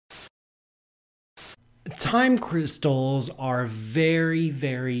Time crystals are very,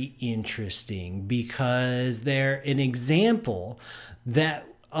 very interesting because they're an example that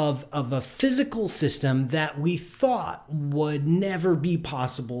of a physical system that we thought would never be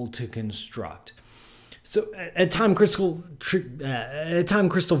possible to construct. So a time crystal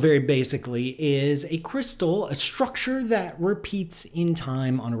very basically is a crystal, a structure that repeats in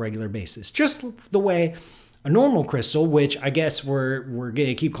time on a regular basis, just the way a normal crystal, which I guess we're going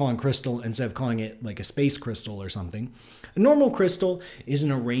to keep calling crystal instead of calling it like a space crystal or something. A normal crystal is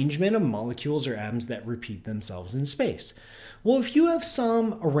an arrangement of molecules or atoms that repeat themselves in space. Well, if you have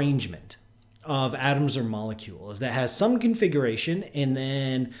some arrangement of atoms or molecules that has some configuration and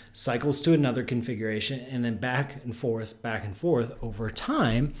then cycles to another configuration and then back and forth over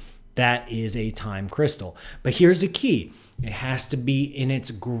time, that is a time crystal. But here's the key. It has to be in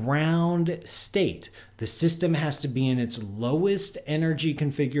its ground state. The system has to be in its lowest energy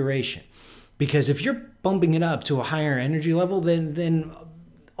configuration. Because if you're bumping it up to a higher energy level, then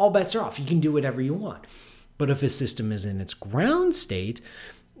all bets are off. You can do whatever you want. But if a system is in its ground state,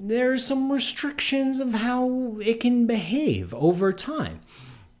 there's some restrictions of how it can behave over time.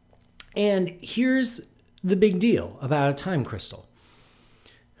 And here's the big deal about a time crystal.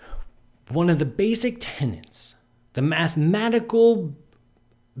 One of the basic tenets, the mathematical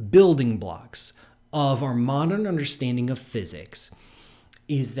building blocks of our modern understanding of physics,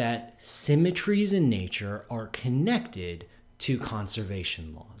 is that symmetries in nature are connected to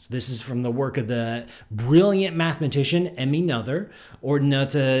conservation laws. This is from the work of the brilliant mathematician Emmy Noether, or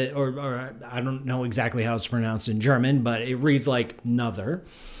I don't know exactly how it's pronounced in German, but it reads like Noether.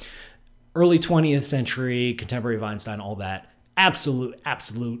 Early 20th century, contemporary of Einstein, all that. Absolute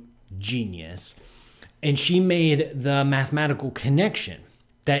genius. And she made the mathematical connection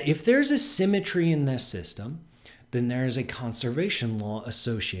that if there's a symmetry in this system, then there is a conservation law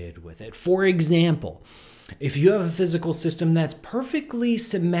associated with it. For example, if you have a physical system that's perfectly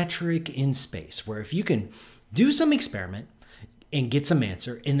symmetric in space, where if you can do some experiment and get some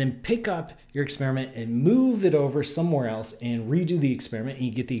answer, and then pick up your experiment and move it over somewhere else and redo the experiment and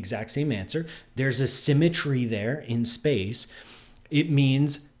you get the exact same answer, there's a symmetry there in space. It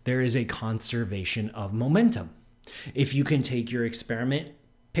means there is a conservation of momentum. If you can take your experiment,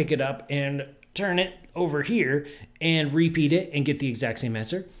 pick it up and turn it over here and repeat it and get the exact same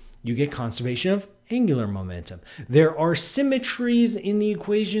answer, you get conservation of angular momentum. There are symmetries in the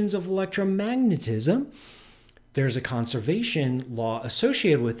equations of electromagnetism. There's a conservation law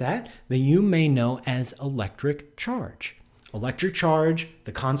associated with that you may know as electric charge. Electric charge,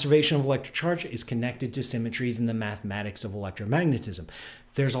 the conservation of electric charge, is connected to symmetries in the mathematics of electromagnetism.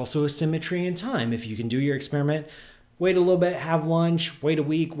 There's also a symmetry in time. If you can do your experiment, wait a little bit, have lunch, wait a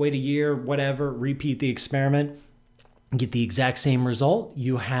week, wait a year, whatever, repeat the experiment, get the exact same result,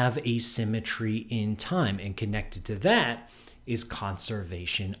 you have a symmetry in time. And connected to that is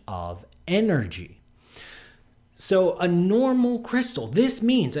conservation of energy. So a normal crystal, this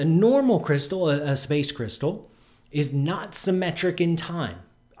means a normal crystal, a space crystal, is not symmetric in time.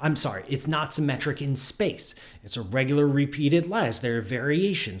 I'm sorry, it's not symmetric in space. It's a regular repeated lattice. There are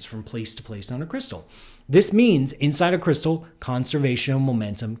variations from place to place on a crystal. This means inside a crystal, conservation of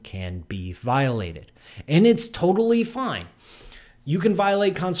momentum can be violated. And it's totally fine. You can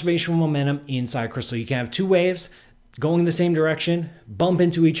violate conservation of momentum inside a crystal. You can have two waves going the same direction, bump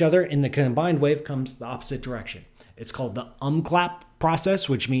into each other, and the combined wave comes the opposite direction. It's called the Umklapp process,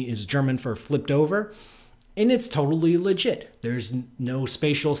 which is German for flipped over. And it's totally legit. There's no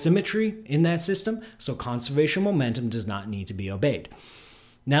spatial symmetry in that system, so conservation momentum does not need to be obeyed.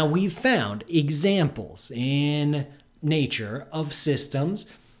 Now, we've found examples in nature of systems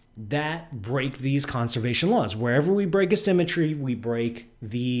that break these conservation laws. Wherever we break a symmetry, we break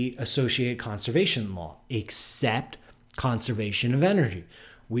the associated conservation law, except conservation of energy.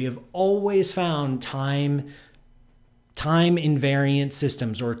 We have always found time invariant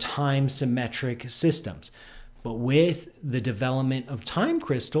systems or time symmetric systems. But with the development of time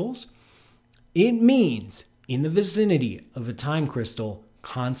crystals, it means in the vicinity of a time crystal,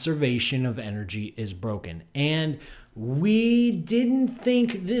 conservation of energy is broken. And we didn't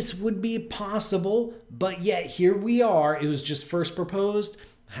think this would be possible, but yet here we are. It was just first proposed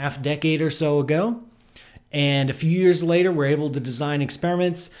half a decade or so ago. And a few years later, we're able to design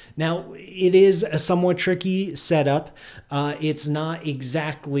experiments. Now, it is a somewhat tricky setup. It's not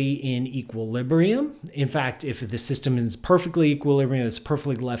exactly in equilibrium. In fact, if the system is perfectly equilibrium, it's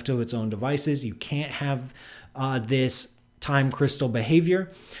perfectly left to its own devices, you can't have this time crystal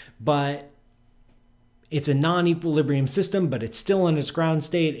behavior. But it's a non-equilibrium system, but it's still in its ground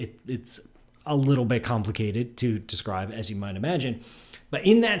state. It's a little bit complicated to describe, as you might imagine. But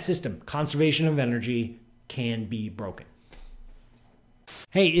in that system, conservation of energy can be broken.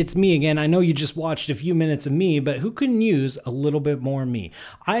 Hey, it's me again. I know you just watched a few minutes of me, but who couldn't use a little bit more me?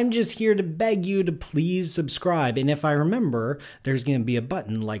 I'm just here to beg you to please subscribe. And if I remember, there's going to be a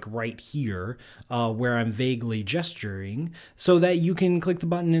button like right here where I'm vaguely gesturing so that you can click the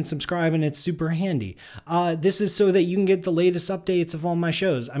button and subscribe, and it's super handy. This is so that you can get the latest updates of all my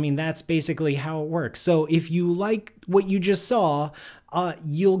shows. I mean, that's basically how it works. So if you like what you just saw,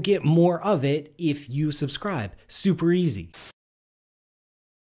 you'll get more of it if you subscribe. Super easy.